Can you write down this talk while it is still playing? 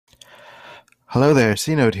Hello there,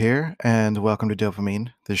 C Note here, and welcome to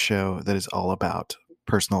Dopamine, the show that is all about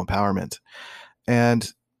personal empowerment. And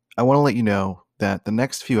I want to let you know that the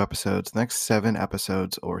next few episodes, the next 7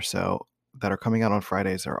 episodes or so that are coming out on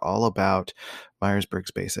Fridays, are all about Myers Briggs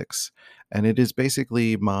Basics. And it is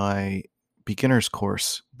basically my beginner's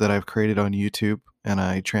course that I've created on YouTube and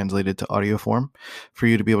I translated to audio form for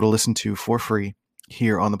you to be able to listen to for free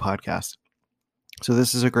here on the podcast. So,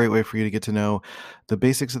 this is a great way for you to get to know the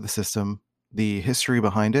basics of the system, the history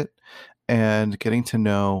behind it, and getting to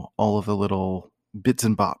know all of the little bits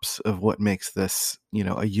and bops of what makes this,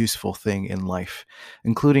 a useful thing in life,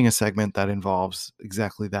 including a segment that involves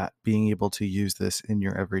exactly that, being able to use this in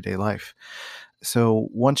your everyday life. So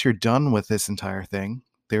once you're done with this entire thing,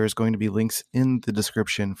 there is going to be links in the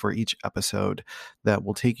description for each episode that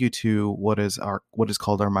will take you to what is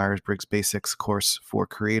called our Myers-Briggs Basics course for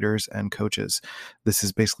creators and coaches. This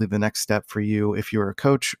is basically the next step for you if you're a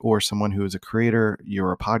coach or someone who is a creator,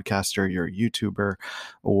 you're a podcaster, you're a YouTuber,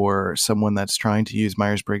 or someone that's trying to use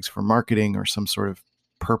Myers-Briggs for marketing or some sort of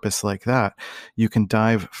purpose like that. You can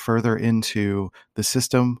dive further into the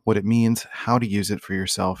system, what it means, how to use it for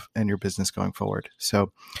yourself and your business going forward.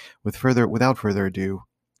 So without further ado,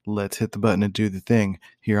 let's hit the button and do the thing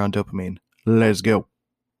here on Dopamine. Let's go.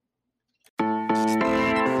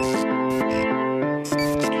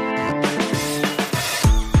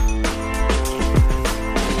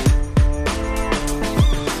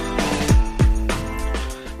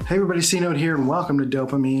 Hey everybody, C-Note here, and welcome to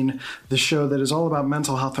Dopamine, the show that is all about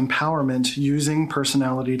mental health empowerment using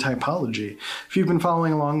personality typology. If you've been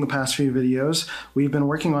following along the past few videos, we've been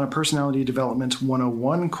working on a Personality Development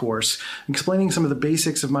 101 course, explaining some of the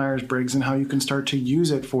basics of Myers-Briggs and how you can start to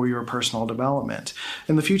use it for your personal development.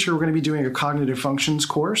 In the future, we're going to be doing a cognitive functions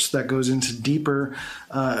course that goes into deeper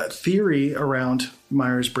theory around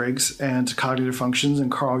Myers-Briggs and cognitive functions and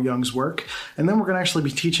Carl Jung's work. And then we're going to actually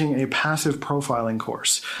be teaching a passive profiling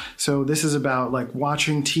course. So this is about like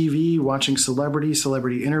watching TV, watching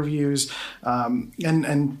celebrity interviews,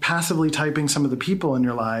 and passively typing some of the people in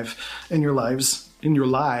your lives,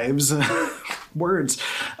 words,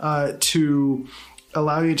 to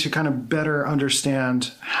allow you to kind of better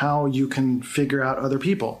understand how you can figure out other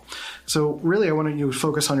people. So really, I want you to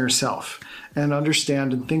focus on yourself and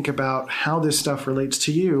understand and think about how this stuff relates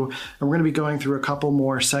to you. And we're going to be going through a couple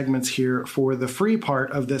more segments here for the free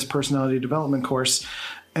part of this personality development course.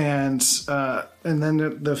 And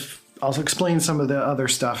then I'll explain some of the other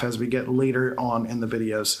stuff as we get later on in the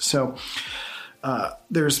videos. So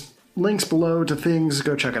there's links below to things.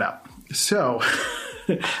 Go check it out. So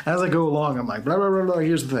as I go along, I'm like, blah, blah, blah, blah.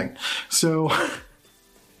 Here's the thing. So I'm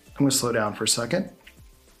going to slow down for a second.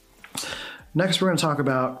 Next, we're going to talk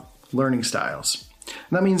about learning styles.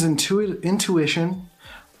 And that means intuition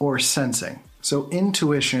or sensing. So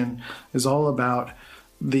intuition is all about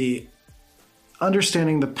the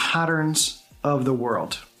understanding the patterns of the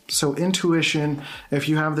world. So intuition, if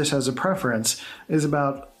you have this as a preference, is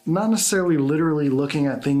about not necessarily literally looking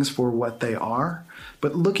at things for what they are,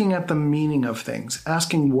 but looking at the meaning of things,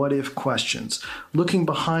 asking what if questions, looking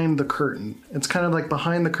behind the curtain. It's kind of like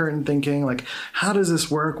behind the curtain thinking, like, how does this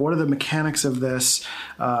work? What are the mechanics of this?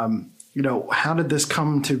 How did this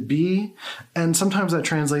come to be? And sometimes that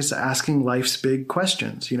translates to asking life's big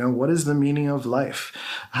questions. What is the meaning of life?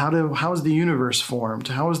 How is the universe formed?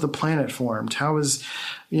 How is the planet formed?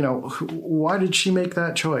 Why did she make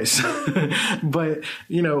that choice? But,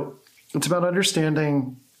 it's about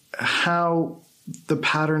understanding how the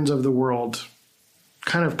patterns of the world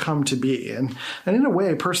kind of come to be. And in a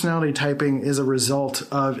way, personality typing is a result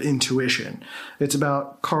of intuition. It's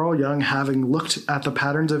about Carl Jung having looked at the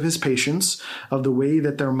patterns of his patients, of the way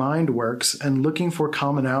that their mind works, and looking for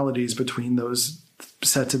commonalities between those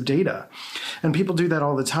sets of data. And people do that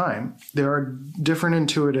all the time. There are different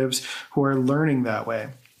intuitives who are learning that way.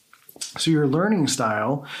 So your learning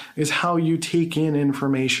style is how you take in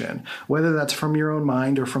information, whether that's from your own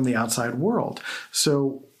mind or from the outside world.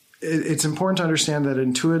 So it's important to understand that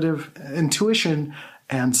intuition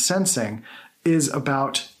and sensing is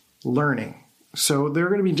about learning. So there are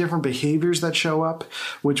going to be different behaviors that show up,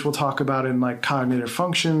 which we'll talk about in like cognitive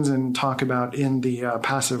functions and talk about in the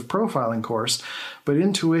passive profiling course. But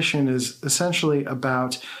intuition is essentially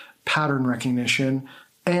about pattern recognition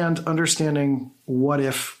and understanding what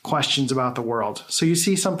if questions about the world. So you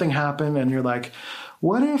see something happen and you're like,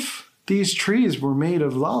 what if these trees were made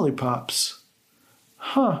of lollipops?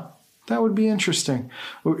 That would be interesting.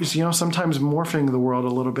 Sometimes morphing the world a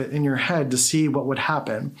little bit in your head to see what would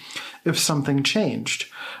happen if something changed.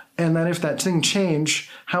 And then if that thing changed,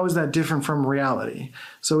 how is that different from reality?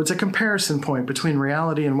 So it's a comparison point between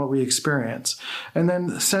reality and what we experience. And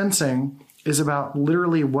then sensing is about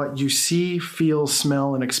literally what you see, feel,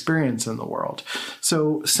 smell, and experience in the world.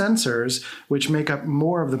 So sensors, which make up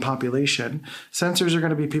more of the population, sensors are going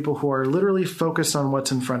to be people who are literally focused on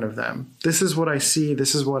what's in front of them. This is what I see.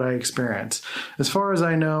 This is what I experience. As far as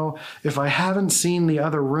I know, if I haven't seen the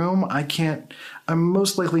other room, I'm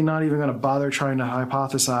most likely not even going to bother trying to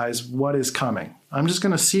hypothesize what is coming. I'm just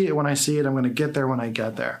going to see it when I see it. I'm going to get there when I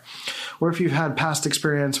get there. Or if you've had past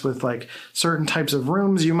experience with like certain types of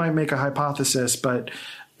rooms, you might make a hypothesis, but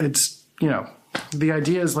it's, the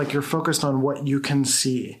idea is like you're focused on what you can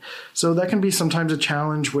see. So that can be sometimes a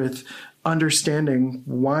challenge with understanding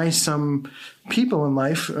why some people in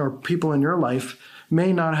life or people in your life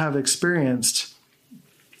may not have experienced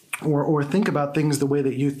or think about things the way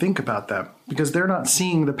that you think about them, because they're not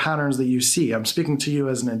seeing the patterns that you see. I'm speaking to you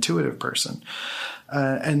as an intuitive person.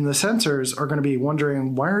 And the sensors are going to be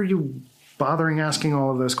wondering, why are you bothering asking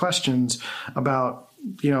all of those questions about,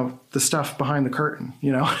 the stuff behind the curtain?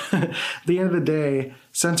 At the end of the day,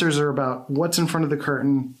 sensors are about what's in front of the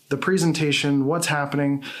curtain, the presentation, what's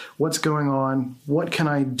happening, what's going on, what can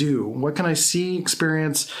I do? What can I see,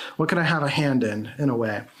 experience? What can I have a hand in a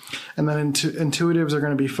way? And then intuitives are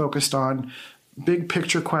going to be focused on big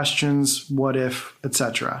picture questions, what if,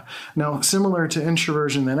 etc. Now, similar to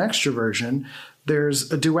introversion and extroversion,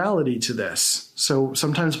 there's a duality to this. So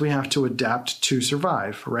sometimes we have to adapt to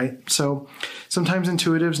survive, right? So sometimes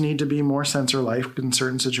intuitives need to be more sensor-like in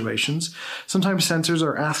certain situations. Sometimes sensors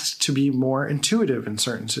are asked to be more intuitive in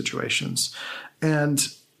certain situations. And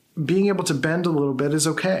being able to bend a little bit is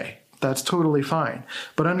okay. That's totally fine.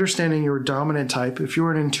 But understanding your dominant type, if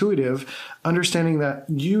you're an intuitive, understanding that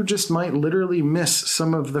you just might literally miss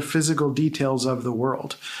some of the physical details of the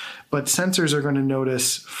world. But sensors are going to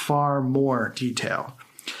notice far more detail.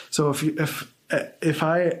 So if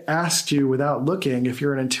I asked you without looking, if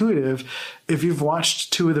you're an intuitive, if you've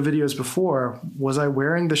watched 2 of the videos before, was I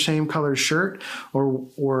wearing the same color shirt or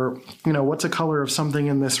what's a color of something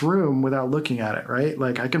in this room without looking at it, right?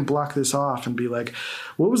 Like I can block this off and be like,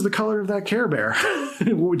 what was the color of that Care Bear?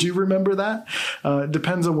 Would you remember that?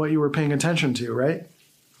 Depends on what you were paying attention to, right?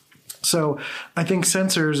 So I think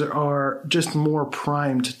sensors are just more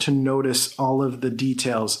primed to notice all of the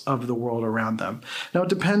details of the world around them. Now, it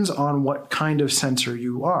depends on what kind of sensor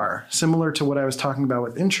you are. Similar to what I was talking about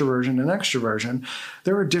with introversion and extroversion,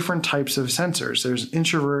 there are different types of sensors. There's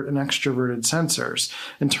introvert and extroverted sensors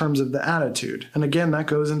in terms of the attitude. And again, that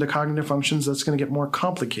goes into cognitive functions. That's going to get more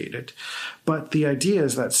complicated. But the idea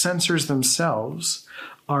is that sensors themselves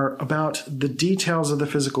are about the details of the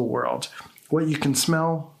physical world. What you can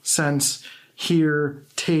smell, sense, hear,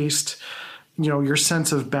 taste, your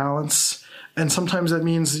sense of balance. And sometimes that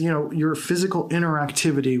means, your physical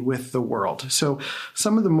interactivity with the world. So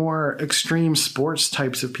some of the more extreme sports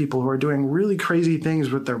types of people who are doing really crazy things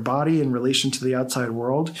with their body in relation to the outside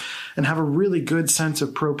world and have a really good sense of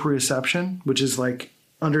proprioception, which is like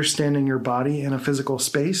understanding your body in a physical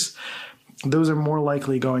space, those are more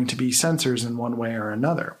likely going to be sensors in one way or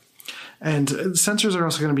another. And sensors are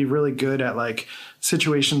also going to be really good at like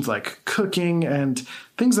situations like cooking and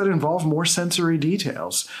things that involve more sensory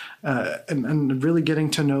details and really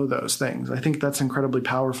getting to know those things. I think that's incredibly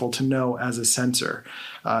powerful to know as a sensor.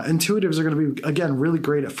 Intuitives are going to be, again, really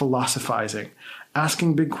great at philosophizing,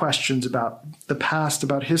 asking big questions about the past,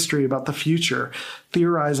 about history, about the future,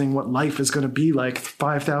 theorizing what life is going to be like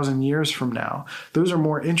 5,000 years from now. Those are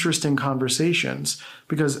more interesting conversations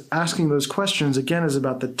because asking those questions, again, is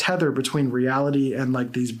about the tether between reality and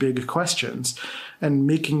like these big questions and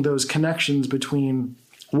making those connections between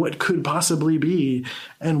what could possibly be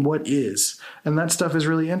and what is. And that stuff is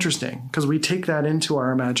really interesting because we take that into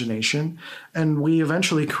our imagination and we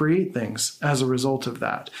eventually create things as a result of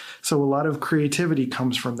that. So a lot of creativity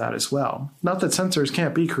comes from that as well. Not that sensors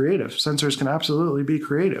can't be creative. Sensors can absolutely be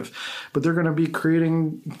creative, but they're going to be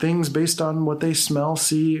creating things based on what they smell,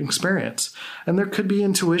 see, experience. And there could be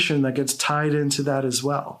intuition that gets tied into that as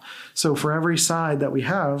well. So for every side that we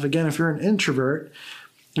have, again, if you're an introvert,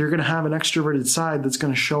 you're going to have an extroverted side that's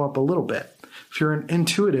going to show up a little bit. If you're an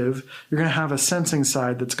intuitive, you're going to have a sensing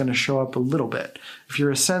side that's going to show up a little bit. If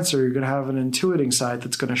you're a sensor, you're going to have an intuiting side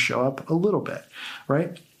that's going to show up a little bit,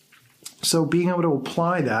 right? So being able to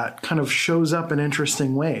apply that kind of shows up in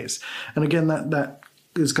interesting ways. And again, that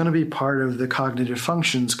is going to be part of the cognitive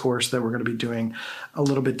functions course that we're going to be doing a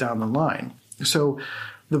little bit down the line. So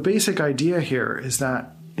the basic idea here is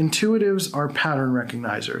that intuitives are pattern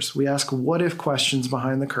recognizers. We ask what if questions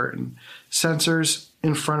behind the curtain. Sensors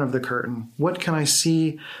in front of the curtain. What can I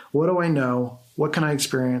see? What do I know? What can I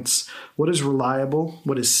experience? What is reliable?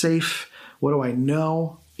 What is safe? What do I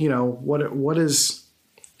know? What is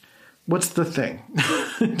what's the thing?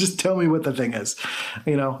 Just tell me what the thing is,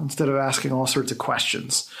 instead of asking all sorts of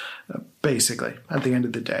questions, basically, at the end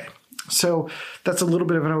of the day. So that's a little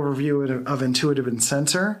bit of an overview of intuitive and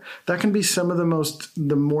sensor. That can be some of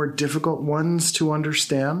the more difficult ones to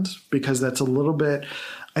understand, because that's a little bit,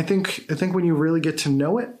 I think when you really get to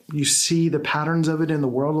know it, you see the patterns of it in the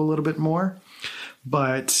world a little bit more.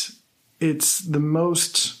 But it's the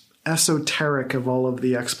most esoteric of all of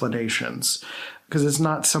the explanations, because it's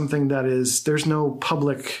not something there's no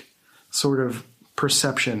public sort of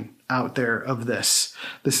perception out there of this.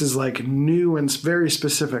 This is like new and very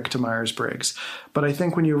specific to Myers-Briggs. But I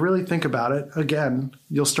think when you really think about it, again,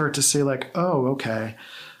 you'll start to say like, oh, okay,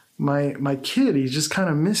 my kid, he just kind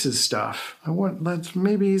of misses stuff.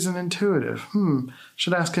 Maybe he's an intuitive.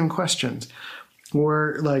 Should ask him questions.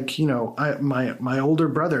 Or like, my older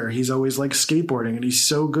brother, he's always like skateboarding and he's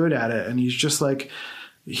so good at it. And he's just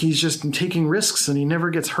taking risks and he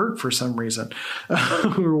never gets hurt for some reason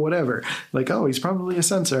or whatever. Like, oh, he's probably a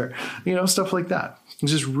sensor, stuff like that.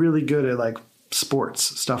 He's just really good at like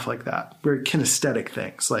sports, stuff like that. Very kinesthetic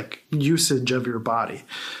things like usage of your body.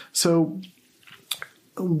 So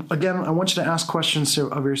again, I want you to ask questions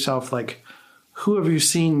of yourself, like, who have you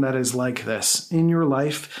seen that is like this in your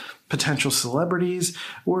life? Potential celebrities,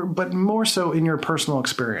 but more so in your personal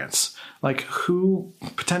experience. Like, who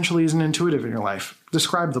potentially is an intuitive in your life?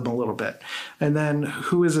 Describe them a little bit. And then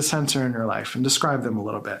who is a sensor in your life? And describe them a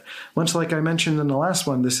little bit. Much like I mentioned in the last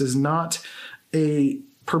one, this is not a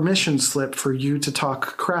permission slip for you to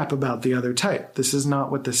talk crap about the other type. This is not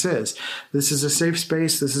what this is. This is a safe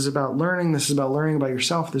space. This is about learning. This is about learning about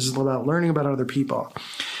yourself. This is about learning about other people.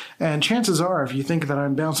 And chances are, if you think that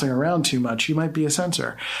I'm bouncing around too much, you might be a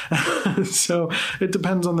sensor. So it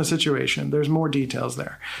depends on the situation. There's more details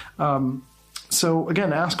there. So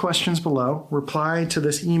again, ask questions below. Reply to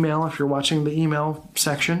this email if you're watching the email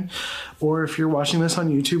section, or if you're watching this on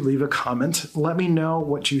YouTube, leave a comment. Let me know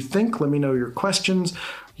what you think. Let me know your questions,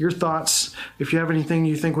 your thoughts. If you have anything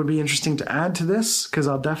you think would be interesting to add to this, because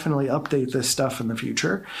I'll definitely update this stuff in the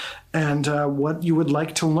future, and what you would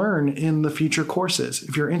like to learn in the future courses.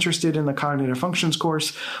 If you're interested in the cognitive functions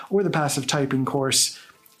course or the passive typing course,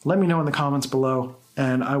 let me know in the comments below.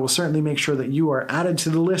 And I will certainly make sure that you are added to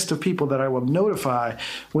the list of people that I will notify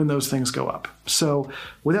when those things go up. So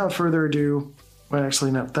without further ado, well,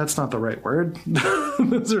 actually, no, that's not the right word.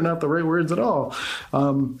 Those are not the right words at all.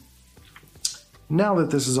 Now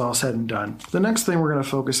that this is all said and done, the next thing we're going to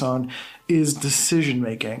focus on is decision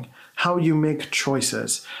making, how you make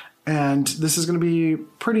choices. And this is going to be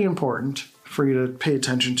pretty important for you to pay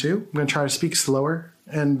attention to. I'm going to try to speak slower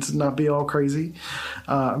and not be all crazy.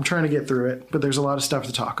 I'm trying to get through it, but there's a lot of stuff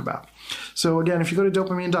to talk about. So again, if you go to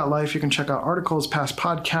dopamine.life, you can check out articles, past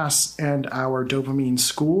podcasts, and our dopamine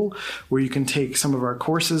school, where you can take some of our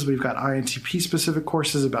courses. We've got INTP specific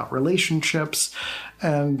courses about relationships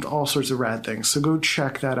and all sorts of rad things. So go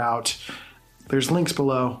check that out. There's links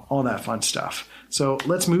below, all that fun stuff. So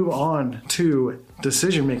let's move on to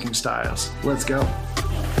decision-making styles. Let's go.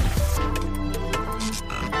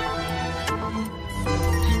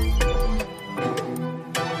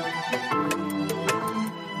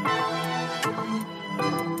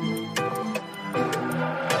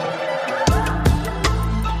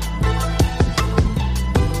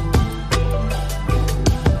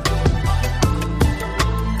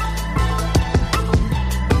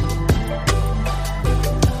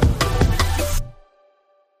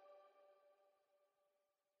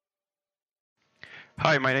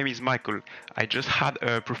 Hi, my name is Michael. I just had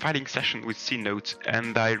a profiling session with C-Note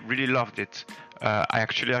and I really loved it.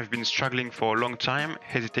 I've been struggling for a long time,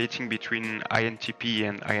 hesitating between INTP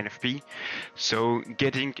and INFP. So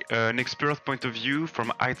getting an expert point of view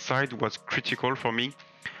from outside was critical for me.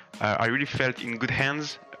 I really felt in good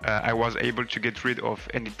hands. I was able to get rid of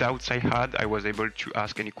any doubts I had. I was able to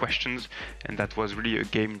ask any questions, and that was really a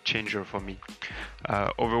game changer for me.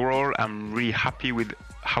 Overall, I'm really happy with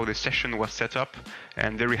how the session was set up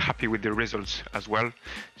and very happy with the results as well.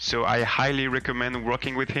 So I highly recommend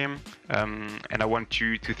working with him, and I want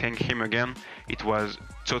to thank him again. It was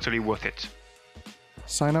totally worth it.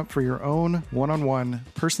 Sign up for your own one-on-one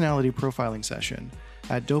personality profiling session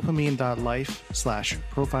at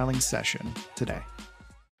dopamine.life/profiling session today.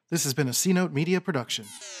 This has been a C-Note Media production.